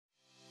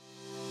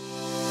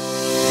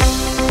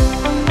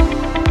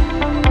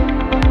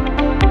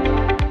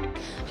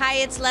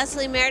it's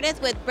Leslie Meredith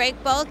with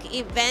Breakbulk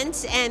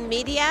Events and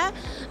Media.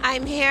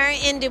 I'm here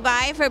in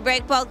Dubai for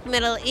Breakbulk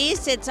Middle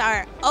East. It's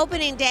our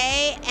opening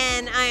day,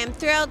 and I am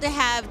thrilled to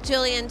have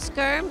Julian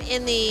Skyrme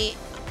in the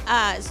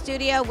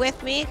studio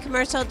with me,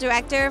 Commercial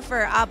Director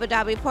for Abu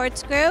Dhabi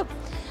Ports Group.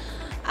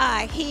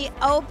 He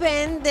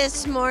opened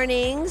this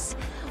morning's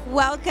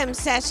welcome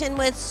session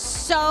with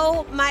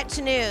so much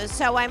news,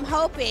 so I'm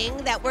hoping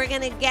that we're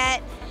going to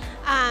get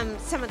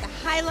some of the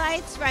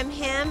highlights from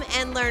him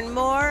and learn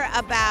more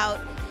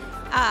about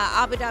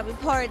Abu Dhabi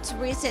Port's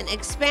recent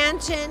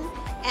expansion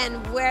and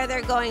where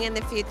they're going in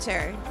the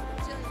future.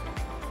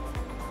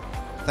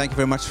 Thank you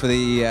very much for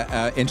the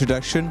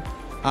introduction.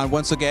 And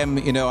once again,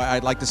 you know,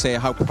 I'd like to say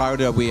how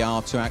proud we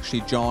are to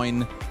actually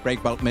join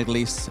Breakbulk Middle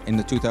East in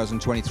the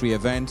 2023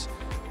 event.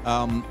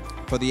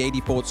 For the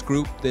AD Ports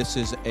Group, this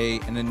is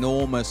an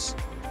enormous,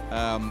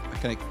 can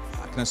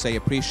I say,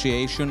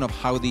 appreciation of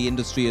how the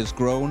industry has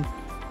grown.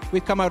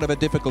 We've come out of a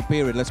difficult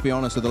period, let's be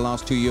honest, of the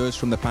last 2 years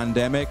from the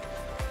pandemic.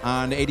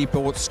 And AD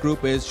Ports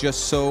Group is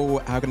just so,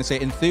 how can I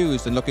say,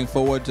 enthused and looking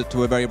forward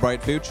to a very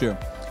bright future.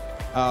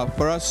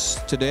 For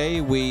us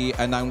today, we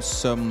announced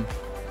some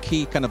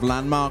key kind of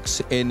landmarks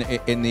in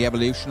the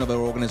evolution of our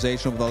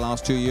organization over the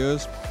last 2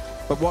 years.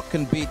 But what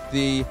can beat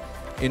the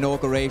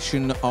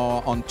inauguration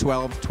on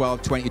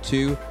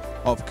 12/12/22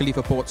 of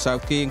Khalifa Port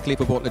South Quay and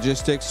Khalifa Port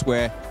Logistics,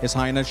 where His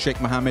Highness Sheikh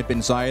Mohammed bin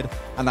Zayed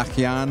Al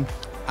Nahyan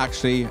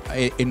actually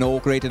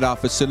inaugurated our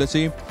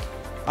facility.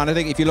 And I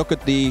think if you look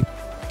at the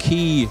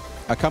key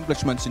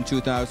accomplishments in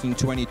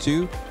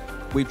 2022,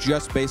 we've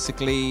just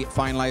basically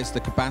finalized the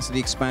capacity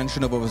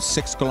expansion of over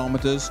 6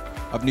 kilometers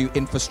of new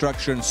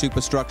infrastructure and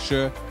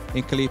superstructure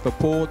in Khalifa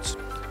Port.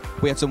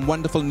 We had some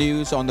wonderful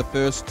news on the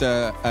first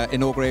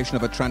inauguration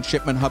of a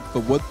transshipment hub for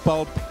wood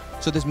pulp.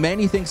 So there's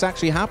many things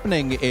actually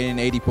happening in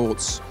AD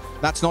Ports.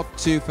 That's not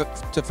to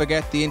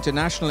forget the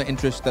international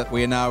interest that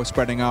we are now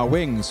spreading our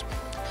wings.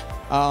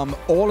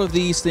 All of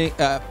these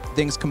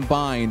things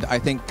combined, I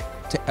think,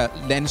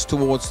 lends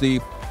towards the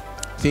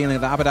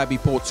feeling that Abu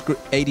Dhabi Ports,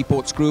 AD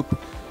Ports Group,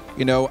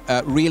 you know,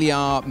 really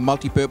are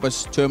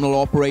multi-purpose terminal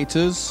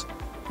operators.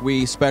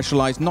 We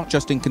specialize not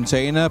just in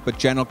container, but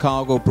general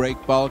cargo, break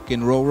bulk,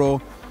 in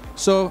ro-ro.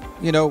 So,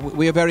 you know,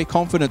 we are very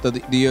confident that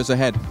the years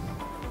ahead.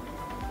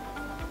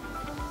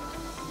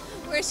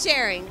 We're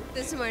sharing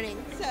this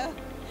morning, so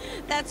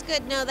that's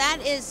good. No, that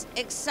is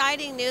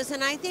exciting news,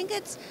 and I think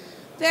it's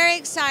very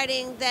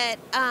exciting that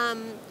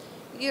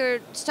you're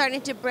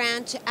starting to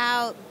branch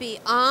out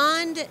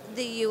beyond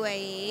the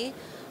UAE.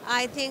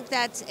 I think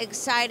that's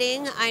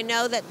exciting. I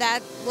know that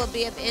that will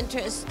be of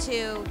interest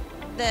to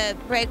the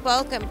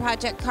Breakbulk and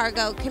Project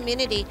Cargo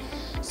community.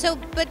 So,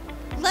 but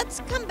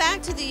let's come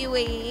back to the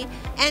UAE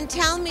and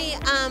tell me,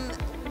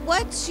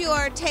 what's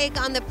your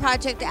take on the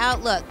project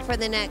outlook for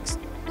the next,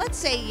 let's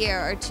say, year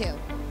or two?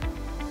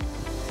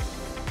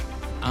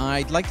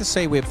 I'd like to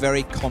say we're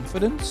very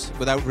confident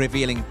without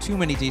revealing too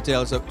many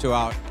details up to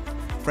our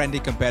friendly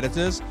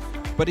competitors.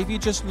 But if you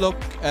just look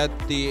at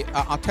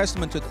our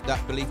testament to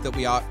that belief that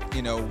we are,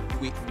 you know,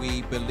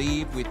 we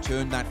believe we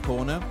turned that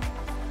corner.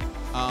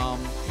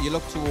 You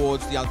look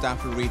towards the Al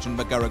Dhafra region,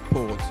 Magharak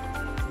Port.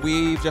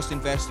 We've just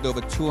invested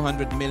over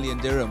 200 million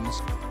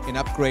dirhams in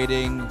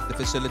upgrading the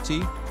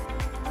facility.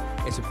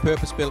 It's a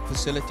purpose-built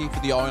facility for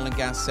the oil and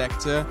gas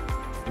sector,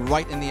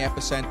 right in the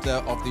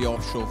epicenter of the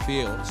offshore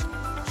fields.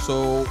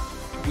 So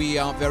we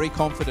are very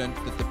confident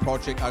that the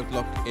project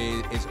outlook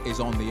is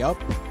on the up.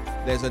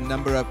 There's a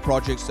number of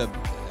projects that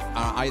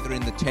are either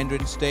in the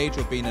tendering stage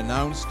or being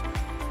announced.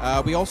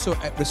 We also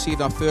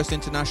received our first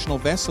international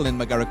vessel in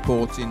Magharak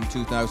Port in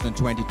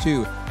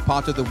 2022,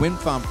 part of the wind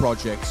farm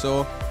project.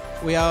 So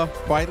we are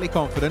quietly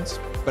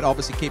confident, but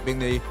obviously keeping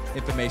the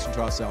information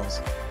to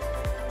ourselves.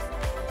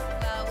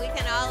 Well, we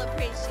can all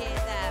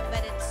appreciate that,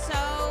 but it's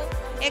so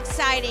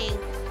exciting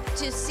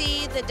to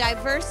see the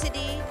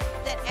diversity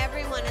that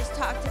everyone has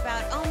talked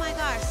about. Oh my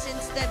gosh,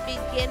 since the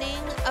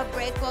beginning of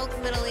Breakbulk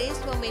Middle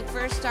East, when we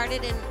first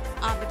started in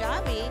Abu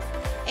Dhabi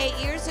 8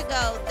 years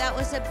ago, that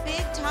was a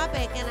big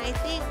topic, and I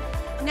think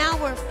now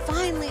we're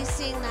finally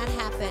seeing that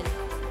happen.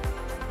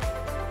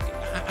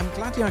 I'm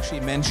glad you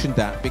actually mentioned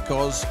that,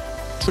 because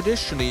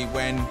traditionally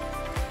when,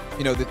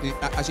 you know,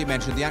 as you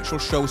mentioned, the actual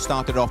show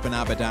started off in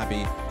Abu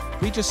Dhabi,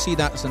 we just see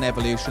that as an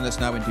evolution that's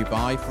now in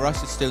Dubai. For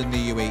us, it's still in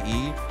the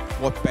UAE.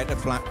 What better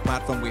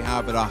platform we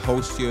have at our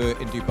host here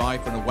in Dubai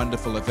for a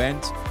wonderful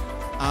event.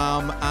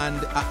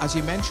 And as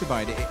you mentioned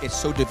about it, it's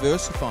so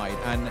diversified.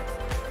 And,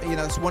 you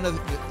know, it's one of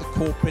the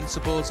core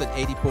principles at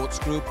AD Ports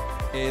Group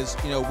is,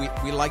 you know,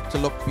 we like to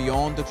look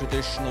beyond the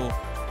traditional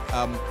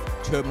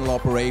terminal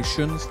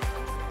operations.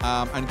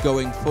 And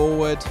going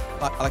forward,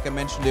 like I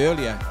mentioned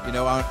earlier, you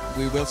know,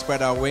 we will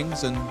spread our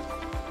wings and,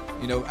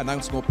 you know,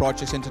 announce more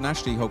projects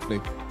internationally,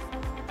 hopefully.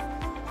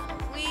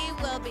 We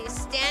will be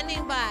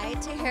standing by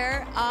to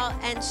hear all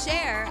and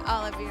share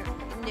all of your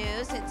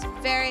news. It's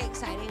very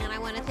exciting, and I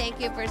want to thank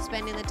you for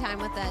spending the time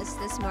with us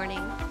this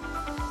morning.